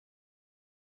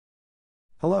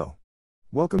Hello.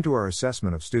 Welcome to our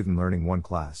assessment of Student Learning 1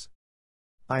 class.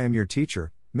 I am your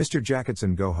teacher, Mr.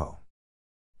 Jacketson Goho.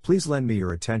 Please lend me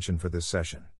your attention for this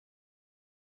session.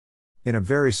 In a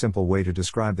very simple way to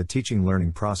describe the teaching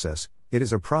learning process, it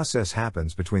is a process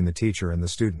happens between the teacher and the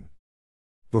student.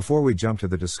 Before we jump to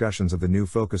the discussions of the new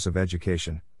focus of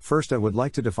education, first I would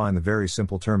like to define the very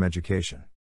simple term education.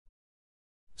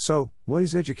 So, what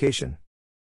is education?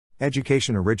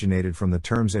 Education originated from the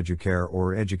terms educare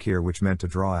or educare, which meant to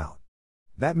draw out.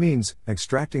 That means,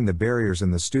 extracting the barriers in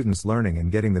the student's learning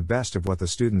and getting the best of what the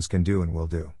students can do and will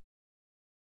do.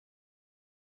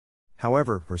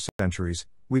 However, for centuries,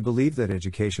 we believed that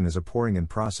education is a pouring-in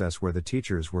process where the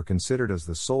teachers were considered as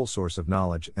the sole source of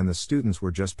knowledge and the students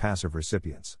were just passive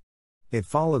recipients. It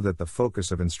followed that the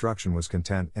focus of instruction was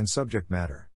content and subject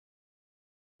matter.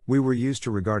 We were used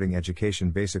to regarding education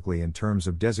basically in terms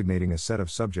of designating a set of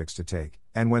subjects to take,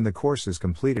 and when the course is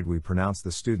completed we pronounce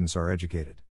the students are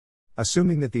educated.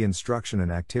 Assuming that the instruction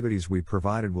and activities we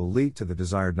provided will lead to the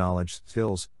desired knowledge,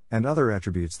 skills, and other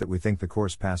attributes that we think the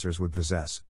course passers would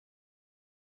possess.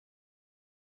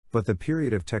 But the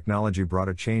period of technology brought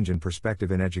a change in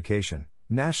perspective in education,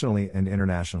 nationally and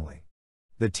internationally.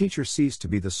 The teacher ceased to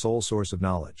be the sole source of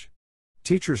knowledge.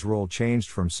 Teacher's role changed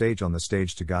from sage on the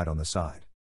stage to guide on the side.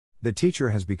 The teacher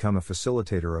has become a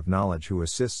facilitator of knowledge who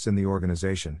assists in the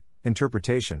organization,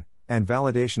 interpretation, and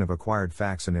validation of acquired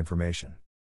facts and information.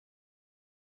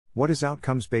 What is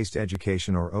outcomes-based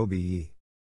education or OBE?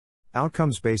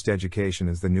 Outcomes-based education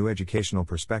is the new educational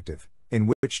perspective,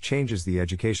 in which changes the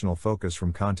educational focus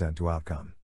from content to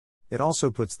outcome. It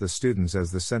also puts the students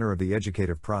as the center of the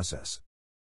educative process.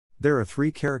 There are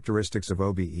 3 characteristics of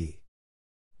OBE.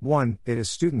 1. It is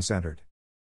student-centered.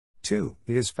 2.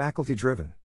 It is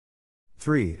faculty-driven.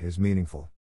 3. It is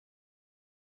meaningful.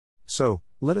 So,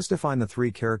 let us define the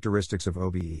 3 characteristics of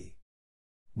OBE.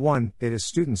 1. It is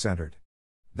student-centered.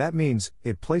 That means,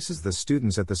 it places the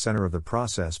students at the center of the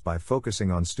process by focusing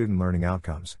on student learning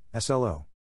outcomes, SLO.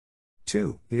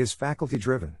 2. It is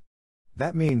faculty-driven.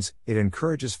 That means, it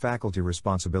encourages faculty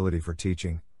responsibility for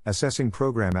teaching, assessing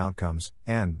program outcomes,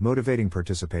 and motivating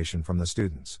participation from the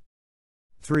students.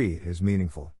 3. It is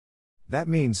meaningful. That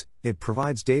means, it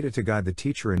provides data to guide the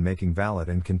teacher in making valid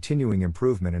and continuing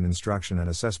improvement in instruction and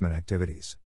assessment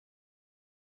activities.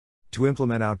 To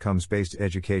implement outcomes-based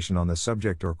education on the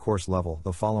subject or course level,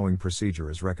 the following procedure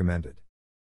is recommended.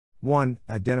 1.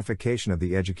 Identification of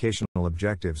the educational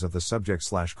objectives of the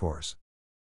subject/course.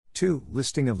 2.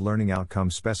 Listing of learning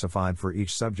outcomes specified for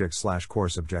each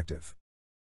subject/course objective.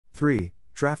 3.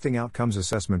 Drafting outcomes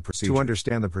assessment procedure. To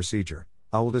understand the procedure,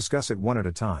 I will discuss it one at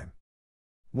a time.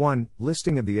 1.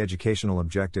 Listing of the educational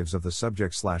objectives of the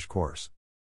subject/course.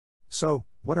 So,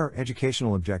 what are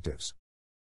educational objectives?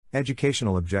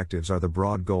 Educational objectives are the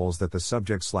broad goals that the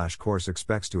subject/course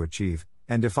expects to achieve,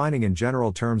 and defining in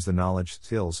general terms the knowledge,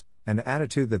 skills, and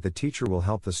attitude that the teacher will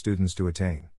help the students to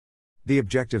attain. The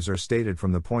objectives are stated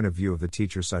from the point of view of the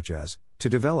teacher, such as, to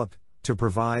develop, to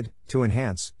provide, to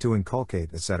enhance, to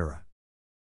inculcate, etc.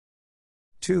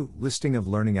 2. Listing of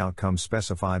learning outcomes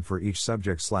specified for each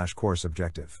subject/course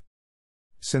objective.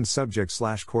 Since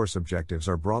subject/course objectives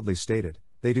are broadly stated,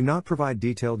 they do not provide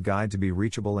detailed guide to be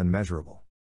reachable and measurable.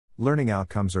 Learning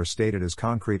outcomes are stated as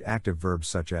concrete active verbs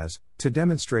such as, to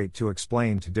demonstrate, to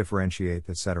explain, to differentiate,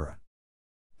 etc.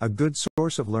 A good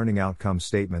source of learning outcome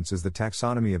statements is the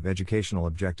Taxonomy of Educational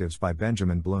Objectives by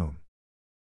Benjamin Bloom.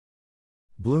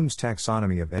 Bloom's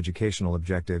taxonomy of educational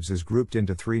objectives is grouped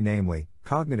into 3, namely,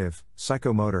 cognitive,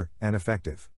 psychomotor, and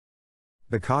affective.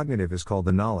 The cognitive is called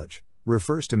the knowledge,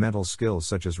 refers to mental skills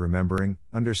such as remembering,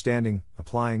 understanding,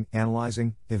 applying,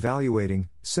 analyzing, evaluating,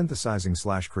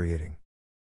 synthesizing/creating.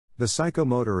 The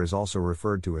psychomotor is also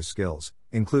referred to as skills,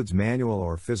 includes manual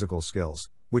or physical skills,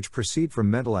 which proceed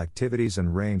from mental activities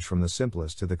and range from the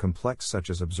simplest to the complex such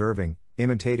as observing,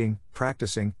 imitating,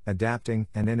 practicing, adapting,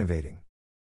 and innovating.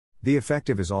 The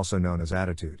affective is also known as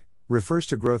attitude, refers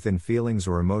to growth in feelings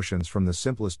or emotions from the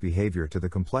simplest behavior to the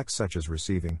complex such as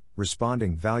receiving,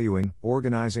 responding, valuing,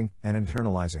 organizing, and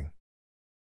internalizing.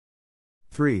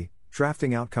 3.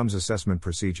 Drafting outcomes assessment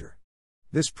procedure.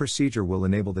 This procedure will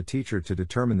enable the teacher to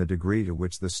determine the degree to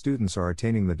which the students are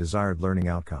attaining the desired learning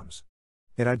outcomes.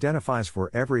 It identifies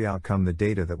for every outcome the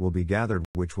data that will be gathered,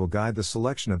 which will guide the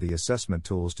selection of the assessment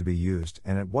tools to be used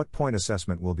and at what point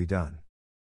assessment will be done.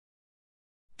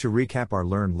 To recap our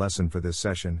learned lesson for this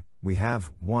session, we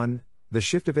have 1. The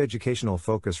shift of educational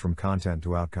focus from content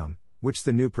to outcome, which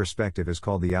the new perspective is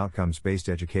called the outcomes-based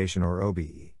education or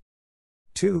OBE.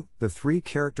 2. The 3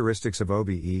 characteristics of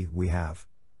OBE we have: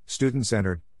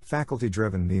 student-centered,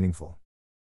 faculty-driven, meaningful.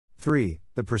 3.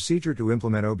 The procedure to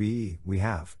implement OBE we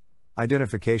have: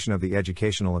 Identification of the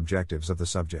educational objectives of the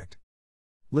subject.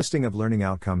 Listing of learning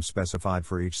outcomes specified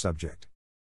for each subject.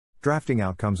 Drafting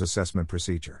outcomes assessment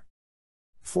procedure.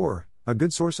 4. A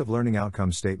good source of learning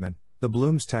outcomes statement, the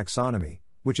Bloom's taxonomy,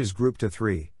 which is grouped to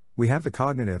 3. We have the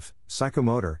cognitive,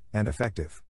 psychomotor, and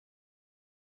affective.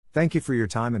 Thank you for your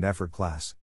time and effort,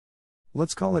 class.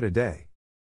 Let's call it a day.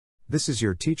 This is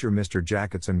your teacher, Mr.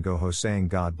 Jacketson Goho, saying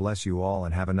God bless you all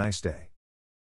and have a nice day.